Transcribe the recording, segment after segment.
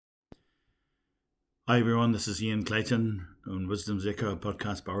Hi everyone, this is Ian Clayton on Wisdom's Echo, a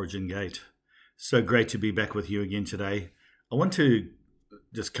podcast by Origin Gate. So great to be back with you again today. I want to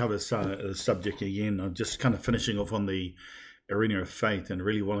just cover the subject again. I'm just kind of finishing off on the arena of faith and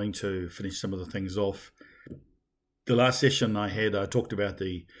really wanting to finish some of the things off. The last session I talked about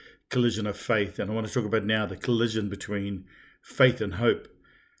the collision of faith, and I want to talk about now the collision between faith and hope.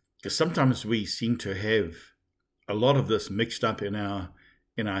 Because sometimes we seem to have a lot of this mixed up in our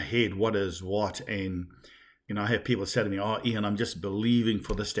head, what is what. And I have people say to me, "Oh, Ian, I'm just believing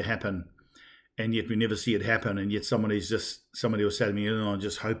for this to happen," and yet we never see it happen. And yet somebody will say to me, "I'm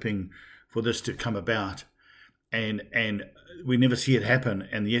just hoping for this to come about," and we never see it happen.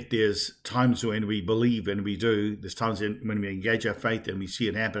 And yet there's times when we believe and we do. There's times when we engage our faith and we see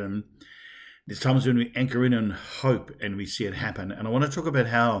it happen. There's times when we anchor in hope and we see it happen. And I want to talk about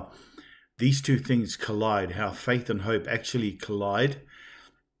how these two things collide, how faith and hope actually collide.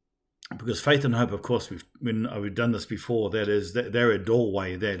 Because faith and hope, of course, we've done this before. That is, they're a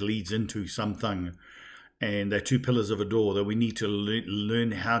doorway that leads into something, and they're two pillars of a door that we need to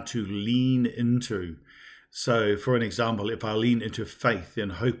learn how to lean into. So, for an example, if I lean into faith,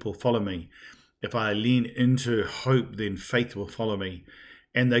 then hope will follow me. If I lean into hope, then faith will follow me.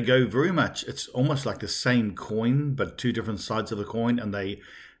 And they go very much. It's almost like the same coin, but two different sides of the coin, and they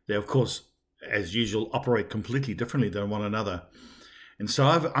of course, as usual, operate completely differently than one another. And so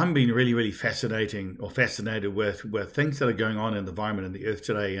I'm being really, really fascinated with things that are going on in the environment in the earth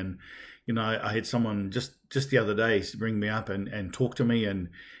today. And, I had someone just the other day bring me up and talk to me and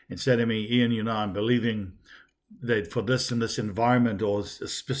say to me, "Ian, I'm believing that for this and this environment or a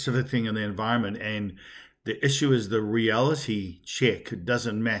specific thing in the environment. And the issue is the reality check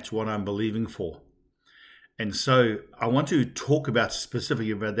doesn't match what I'm believing for." And so I want to talk specifically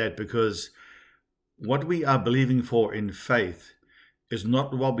about that, because what we are believing for in faith is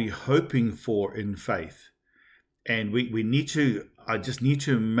not what we're hoping for in faith. And I just need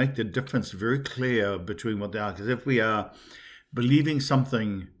to make the difference very clear between what they are. Because if we are believing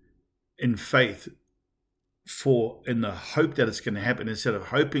something in faith in the hope that it's going to happen, instead of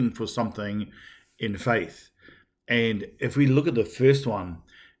hoping for something in faith. And if we look at the first one,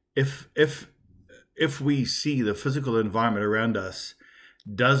 if we see the physical environment around us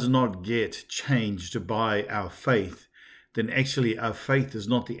does not get changed by our faith, then actually our faith is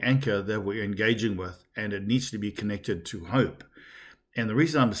not the anchor that we're engaging with, and it needs to be connected to hope. And the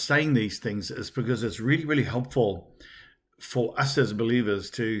reason I'm saying these things is because it's really, really helpful for us as believers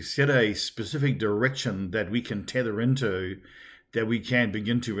to set a specific direction that we can tether into, that we can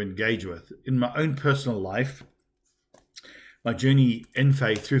begin to engage with. In my own personal life, my journey in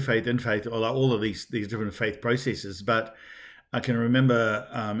faith, through faith, in faith, all of these different faith processes, but I can remember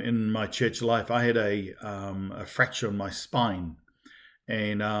in my church life, I had a fracture in my spine,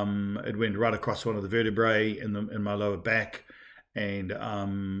 and it went right across one of the vertebrae in my lower back, and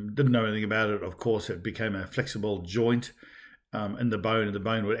didn't know anything about it. Of course, it became a flexible joint in the bone, and the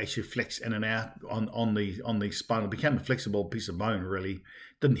bone would actually flex in and out on the spine. It became a flexible piece of bone. Really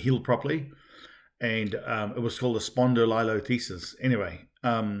didn't heal properly, and it was called a spondylolisthesis. Anyway,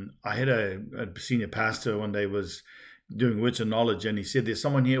 I had a senior pastor one day was doing words of knowledge, and he said, "There's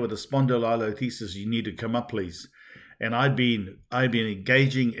someone here with a spondylolisthesis. You need to come up, please." And I'd been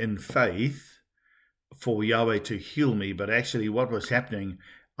engaging in faith for Yahweh to heal me, but actually what was happening,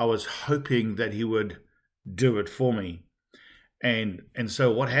 I was hoping that he would do it for me. And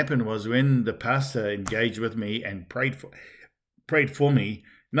so what happened was, when the pastor engaged with me and prayed for me,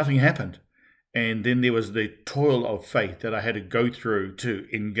 nothing happened. And then there was the toil of faith that I had to go through to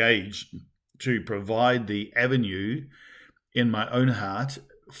engage, to provide the avenue in my own heart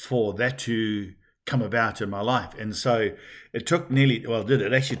for that to come about in my life. And so it took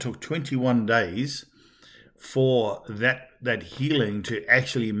it actually took 21 days for that healing to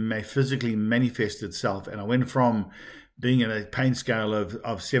actually physically manifest itself. And I went from being in a pain scale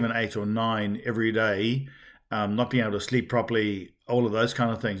of 7, 8, or 9 every day, not being able to sleep properly, all of those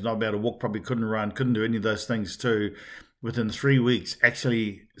kind of things, not being able to walk properly, couldn't run, couldn't do any of those things, to within 3 weeks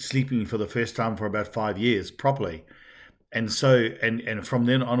actually sleeping for the first time for about 5 years properly. And so and from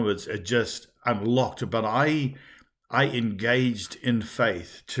then onwards it just unlocked. But I engaged in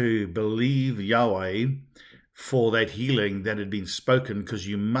faith to believe Yahweh for that healing that had been spoken, because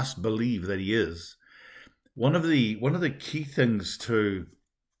you must believe that he is. One of the key things to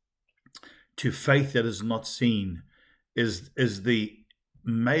faith that is not seen is the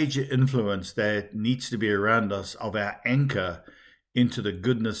major influence that needs to be around us of our anchor into the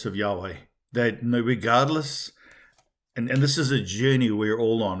goodness of Yahweh. That regardless, and this is a journey we're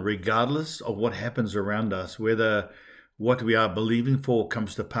all on, regardless of what happens around us, whether what we are believing for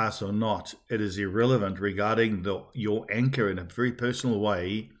comes to pass or not, it is irrelevant regarding your anchor in a very personal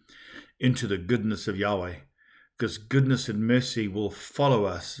way into the goodness of Yahweh. Because goodness and mercy will follow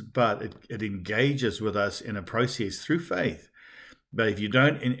us, but it engages with us in a process through faith. But if you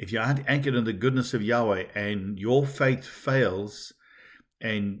aren't anchored in the goodness of Yahweh and your faith fails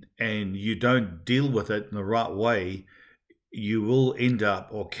and you don't deal with it in the right way, you will end up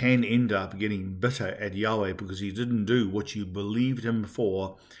or can end up getting bitter at Yahweh because he didn't do what you believed him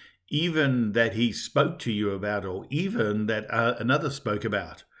for, even that he spoke to you about or even that another spoke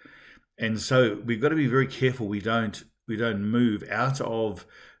about. And so we've got to be very careful we don't move out of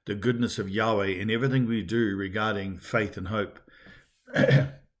the goodness of Yahweh in everything we do regarding faith and hope.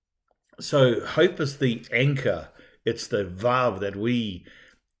 So hope is the anchor. It's the valve that we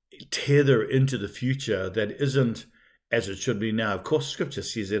tether into the future that isn't as it should be now. Of course, Scripture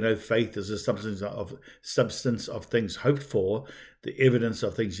says faith is a substance of things hoped for, the evidence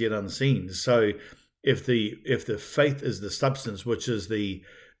of things yet unseen. So if the faith is the substance, which is the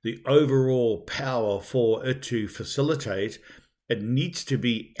overall power for it to facilitate, it needs to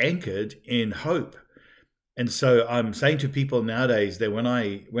be anchored in hope. And so I'm saying to people nowadays that when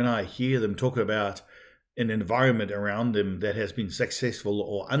I hear them talk about an environment around them that has been successful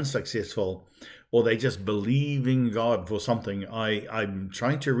or unsuccessful, or they just believe in God for something, I'm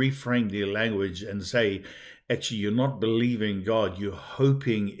trying to reframe their language and say, actually, you're not believing God, you're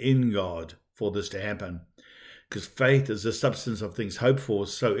hoping in God for this to happen. Because faith is the substance of things hoped for.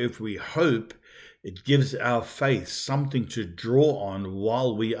 So if we hope, it gives our faith something to draw on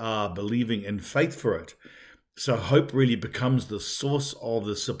while we are believing in faith for it. So hope really becomes the source of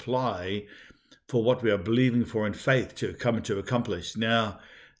the supply for what we are believing for in faith to come to accomplish. Now,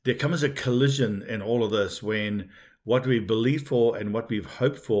 there comes a collision in all of this when what we believe for and what we've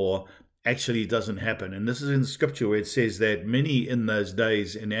hoped for actually doesn't happen. And this is in Scripture where it says that many in those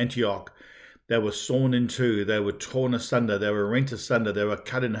days in Antioch, they were sawn in two, they were torn asunder, they were rent asunder, they were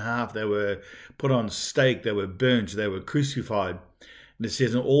cut in half, they were put on stake, they were burnt, they were crucified. And it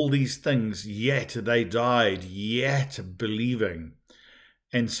says, in all these things, yet they died, yet believing.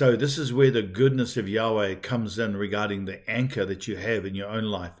 And so this is where the goodness of Yahweh comes in regarding the anchor that you have in your own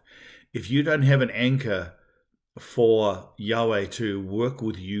life. If you don't have an anchor for Yahweh to work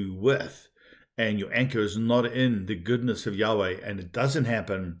with you with, and your anchor is not in the goodness of Yahweh, and it doesn't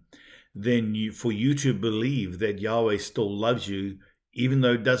happen, then for you to believe that Yahweh still loves you, even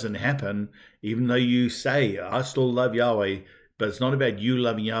though it doesn't happen, even though you say, I still love Yahweh, but it's not about you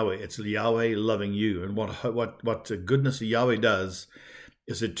loving Yahweh, it's Yahweh loving you. And what the goodness of Yahweh does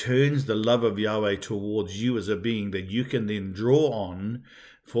is it turns the love of Yahweh towards you as a being that you can then draw on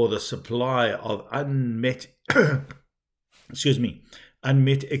for the supply of unmet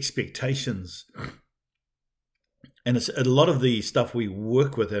expectations. And it's a lot of the stuff we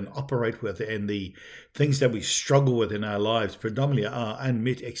work with and operate with and the things that we struggle with in our lives predominantly are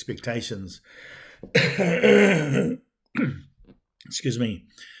unmet expectations. Excuse me,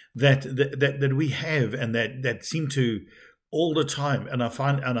 that we have and that seem to all the time, and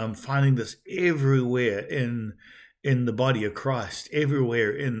I'm finding this everywhere in the body of Christ,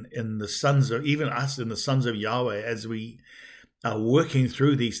 everywhere in the sons of, even us in the sons of Yahweh, as we are working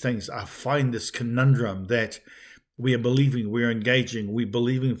through these things, I find this conundrum that we are believing, we're engaging, we're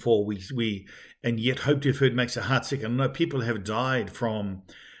believing for, we and yet hope deferred makes a heart sick. And I know people have died from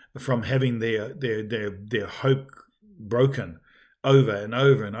having their hope broken over and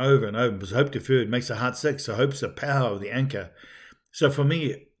over and over and over, because hope deferred makes a heart sick. So hope's the power of the anchor. So for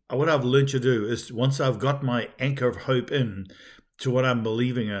me, what I've learned to do is once I've got my anchor of hope in to what I'm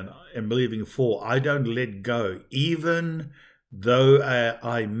believing in and believing for, I don't let go. Even though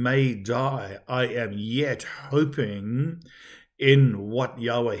I may die, I am yet hoping in what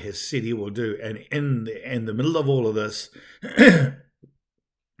Yahweh has said he will do. And in the middle of all of this,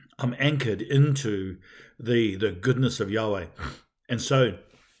 I'm anchored into the goodness of Yahweh. And so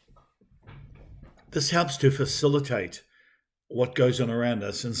this helps to facilitate what goes on around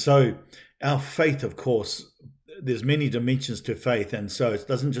us. And so our faith, of course, there's many dimensions to faith. And so it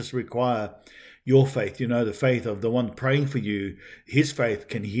doesn't just require your faith, the faith of the one praying for you. His faith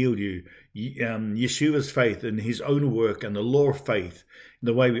can heal you. Yeshua's faith in his own work and the law of faith,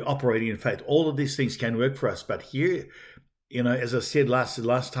 the way we operate in faith, all of these things can work for us. But here, as I said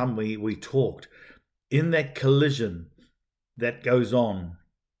last time we talked, in that collision that goes on,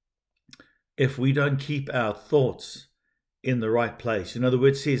 if we don't keep our thoughts in the right place. The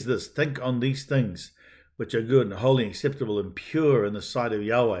word says this, think on these things which are good and holy, acceptable and pure in the sight of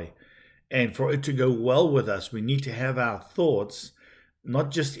Yahweh. And for it to go well with us, we need to have our thoughts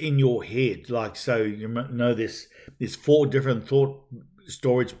not just in your head. Like, so you know, there's four different thought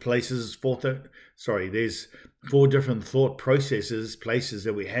storage places. There's four different thought places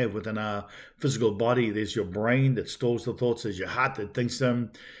that we have within our physical body. There's your brain that stores the thoughts. There's your heart that thinks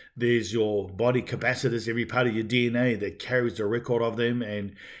them. There's your body capacitors, every part of your DNA that carries a record of them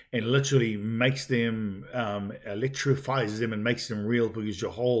and literally makes them, electrifies them and makes them real, because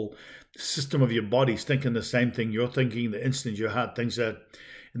your whole system of your body's thinking the same thing you're thinking the instant your heart thinks it.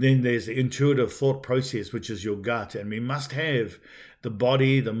 And then there's the intuitive thought process, which is your gut. And we must have the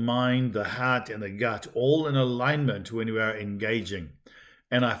body, the mind, the heart, and the gut all in alignment when we are engaging.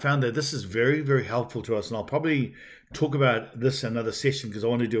 And I found that this is very, very helpful to us. And I'll probably talk about this in another session, because I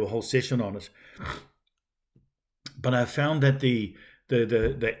want to do a whole session on it. But I found that the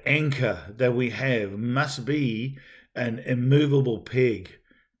anchor that we have must be an immovable peg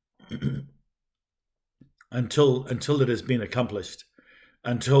until it has been accomplished,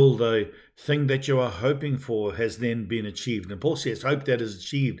 until the thing that you are hoping for has then been achieved. And Paul says, hope that is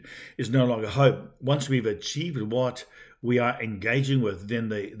achieved is no longer hope. Once we've achieved what we are engaging with, then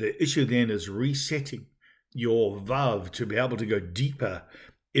the issue then is resetting your vav to be able to go deeper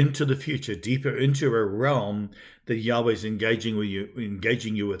into the future, deeper into a realm that Yahweh is engaging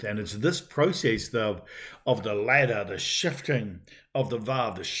you with. And it's this process of the ladder, the shifting of the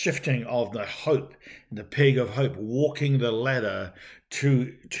vav, the shifting of the hope, the peg of hope, walking the ladder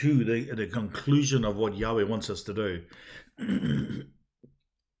to the conclusion of what Yahweh wants us to do.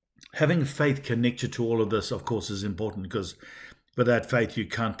 Having faith connected to all of this, of course, is important, because without faith you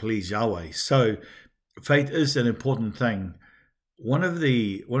can't please Yahweh. So faith is an important thing. One of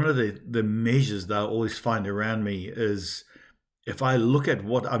the measures that I always find around me is, if I look at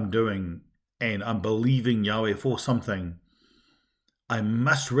what I'm doing and I'm believing Yahweh for something, I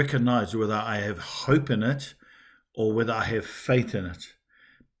must recognize whether I have hope in it or whether I have faith in it,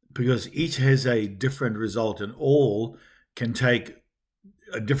 because each has a different result and all can take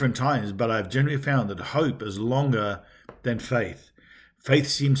different times. But I've generally found that hope is longer than faith. Faith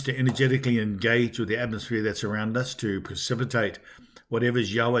seems to energetically engage with the atmosphere that's around us to precipitate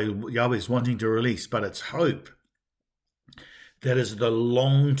whatever's Yahweh's wanting to release. But it's hope that is the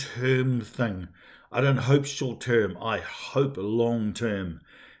long-term thing. I don't hope short-term. I hope long-term.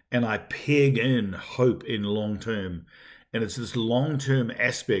 And I peg in hope in long-term. And it's this long-term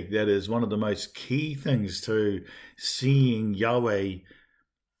aspect that is one of the most key things to seeing Yahweh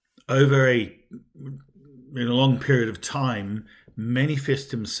over in a long period of time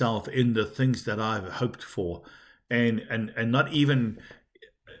manifest himself in the things that I've hoped for. And not even,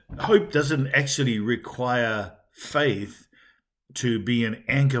 hope doesn't actually require faith to be an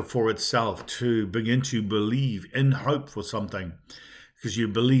anchor for itself, to begin to believe in hope for something, because you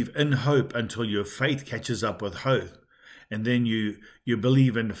believe in hope until your faith catches up with hope. And then you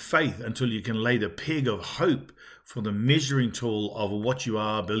believe in faith until you can lay the peg of hope for the measuring tool of what you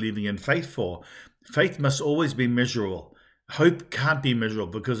are believing in faith for. Faith must always be measurable. Hope can't be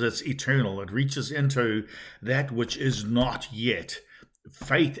measurable because it's eternal. It reaches into that which is not yet.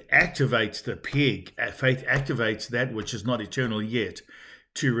 Faith activates the peg. Faith activates that which is not eternal yet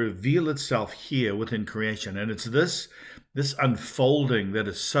to reveal itself here within creation. And it's this unfolding that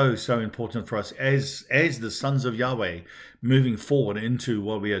is so, so important for us as the sons of Yahweh moving forward into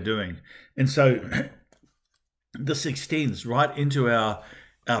what we are doing. And so this extends right into our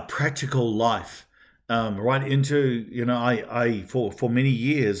practical life. Right into, I for many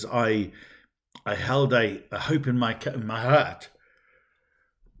years, I held a hope in my heart,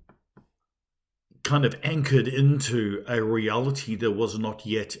 kind of anchored into a reality that was not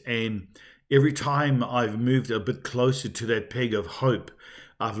yet. And every time I've moved a bit closer to that peg of hope,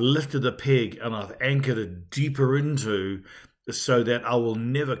 I've lifted the peg and I've anchored it deeper into, so that I will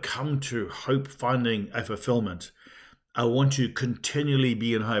never come to hope finding a fulfillment. I want to continually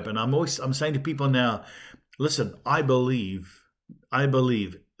be in hope. And I'm saying to people now, listen, I believe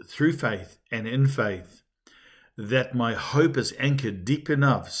through faith and in faith that my hope is anchored deep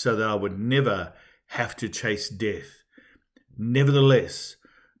enough so that I would never have to chase death. Nevertheless,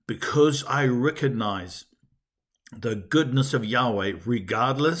 because I recognize the goodness of Yahweh,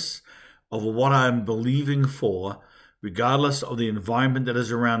 regardless of what I'm believing for, regardless of the environment that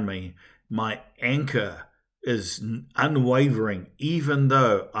is around me, my anchor is unwavering. Even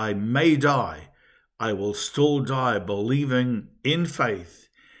though I may die, I will still die believing in faith,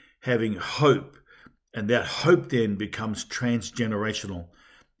 having hope, and that hope then becomes transgenerational.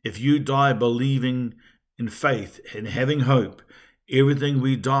 If you die believing in faith and having hope, everything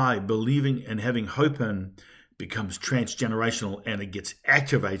we die believing and having hope in becomes transgenerational, and it gets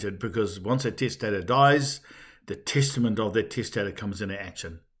activated, because once a testator dies, the testament of that testator comes into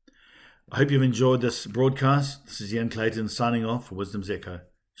action. I hope you've enjoyed this broadcast. This is Ian Clayton signing off for Wisdom's Echo.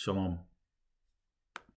 Shalom.